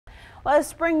Well, as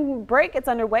spring break gets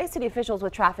underway, city officials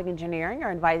with traffic engineering are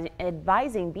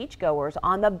advising beachgoers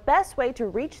on the best way to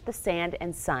reach the sand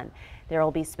and sun. There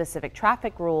will be specific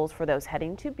traffic rules for those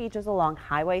heading to beaches along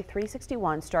Highway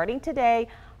 361 starting today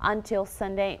until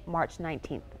Sunday, March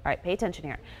 19th. All right, pay attention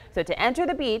here. So to enter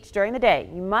the beach during the day,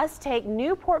 you must take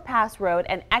Newport Pass Road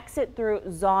and exit through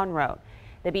Zahn Road.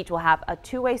 The beach will have a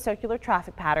two-way circular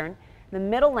traffic pattern. The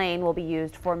middle lane will be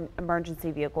used for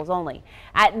emergency vehicles only.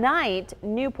 At night,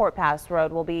 Newport Pass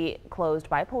Road will be closed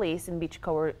by police, and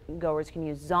beachgoers can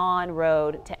use Zahn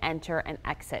Road to enter and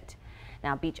exit.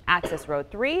 Now, Beach Access Road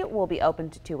 3 will be open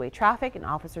to two-way traffic, and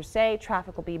officers say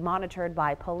traffic will be monitored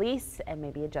by police and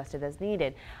may be adjusted as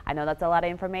needed. I know that's a lot of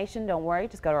information. Don't worry.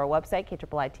 Just go to our website,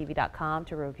 KIII-TV.com,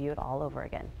 to review it all over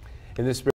again. In this